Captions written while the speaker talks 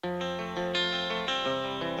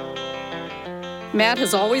Matt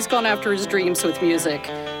has always gone after his dreams with music.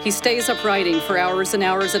 He stays up writing for hours and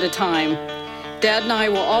hours at a time. Dad and I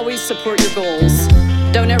will always support your goals.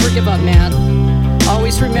 Don't ever give up, Matt.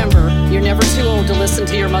 Always remember, you're never too old to listen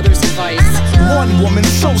to your mother's advice. One woman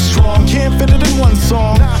so strong, can't fit it in one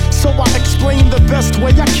song. So I explain the best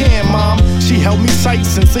way I can, Mom. She held me tight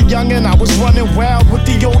since a youngin'. I was running wild with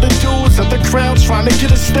the older dudes of the crowd trying to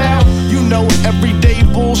get a style. You know, everyday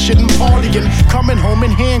bullshit and partying. Coming home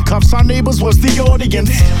in handcuffs, our neighbors was the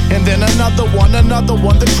audience. And then another one,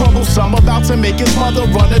 the troublesome. About to make his mother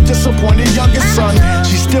run, a disappointed youngest son.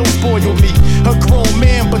 She still spoiled me, a grown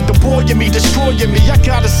man, but the boy in me destroying me. I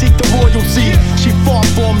gotta seek the royalty. She fought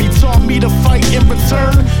for me, taught me to fight in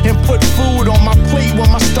return, and put food on my plate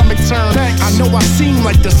when my stomach turned. I know I seem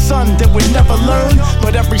like the son that would never learn,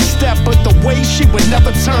 but every step of the way she would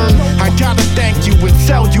never turn. I gotta thank you and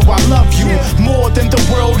tell you I love you more than the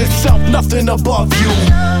world itself, nothing above you.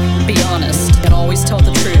 Be honest and always tell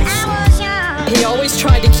the truth. He always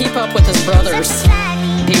tried to keep up with his brothers.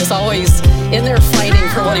 He was always in there fighting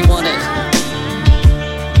for what he wanted.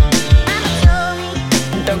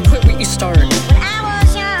 Don't quit what you start.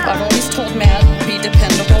 I've always told Matt, be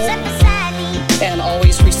dependable and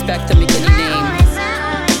always respect the McGuiney name.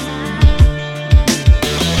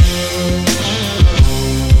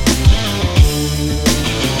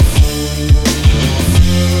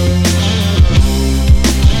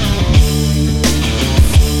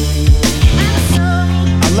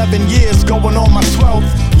 11 years going on my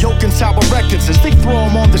 12th. Yoke and Tower Records as they throw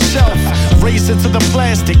them on the shelf. Razor to the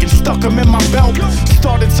plastic and stuck them in my belt.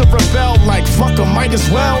 Started to rebel like fuck 'em, might as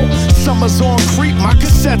well. Summer's on creep, my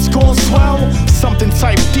cassette's gon' swell. Something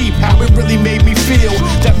type deep, how it really made me feel.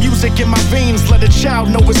 That music in my veins, let a child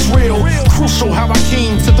know it's real. Crucial how I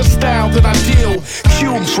came to the style that I deal.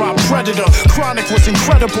 Cube drop, Predator, Chronic was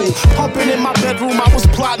incredible. Pumping in my bedroom, I was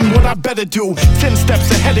plotting what I better do. 10 steps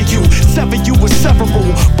ahead of you, 7 you was several.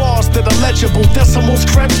 Bars that are legible, decimals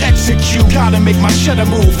crept, execute. Gotta make my cheddar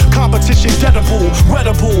move, competition deadable.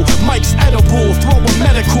 Readable, mic's edible, throw a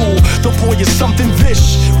medical. The boy is something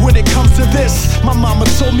vish. When it comes to this, my mama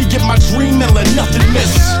told me get my dream and let nothing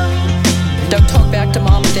miss. Don't talk back to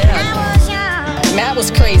Mom and Dad. Matt was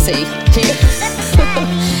crazy.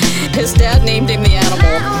 His dad named him the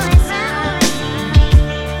animal.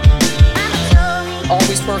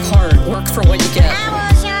 Always work hard, work for what you get.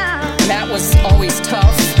 Matt was always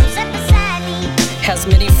tough, has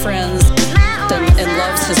many friends, and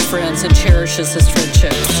loves his friends and cherishes his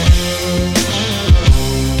friendships.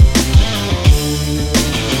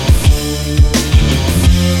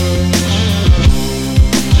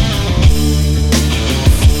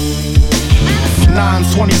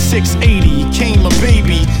 9/26/80, came a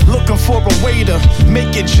baby, looking for a way to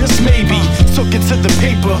make it just maybe. Took it to the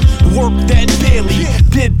paper, worked that daily,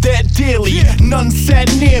 did that daily, none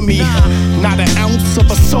sat near me. Not an ounce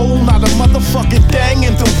of a soul, not a motherfucking thing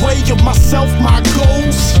in the way of myself, my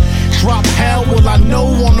goals. Drop how will I know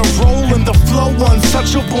on a roll in the flow,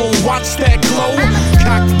 untouchable, watch that glow.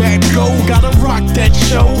 Cock that go, gotta rock that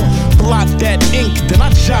show. Blot that ink, then I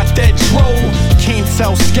jot that dro. Can't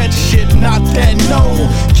tell sketch shit, not that no.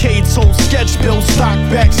 K told sketch bill, stock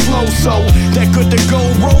back slow. So that good to go,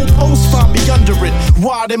 roll post, find me under it.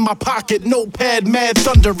 Wad in my pocket, notepad, mad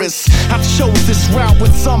thunderous. I chose this route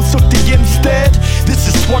when some took the instead. This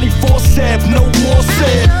is 24/7, no more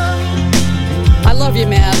said. I love you,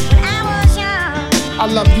 Matt. I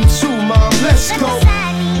love you too, Mom, let's go.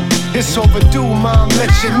 It's overdue, Mom, let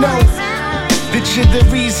you know that you're the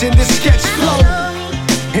reason this sketch flow.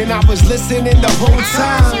 And I was listening the whole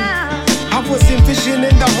time, I was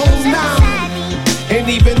envisioning the whole nine. And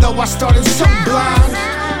even though I started so blind,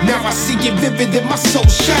 now I see it vivid and my soul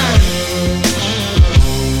shine.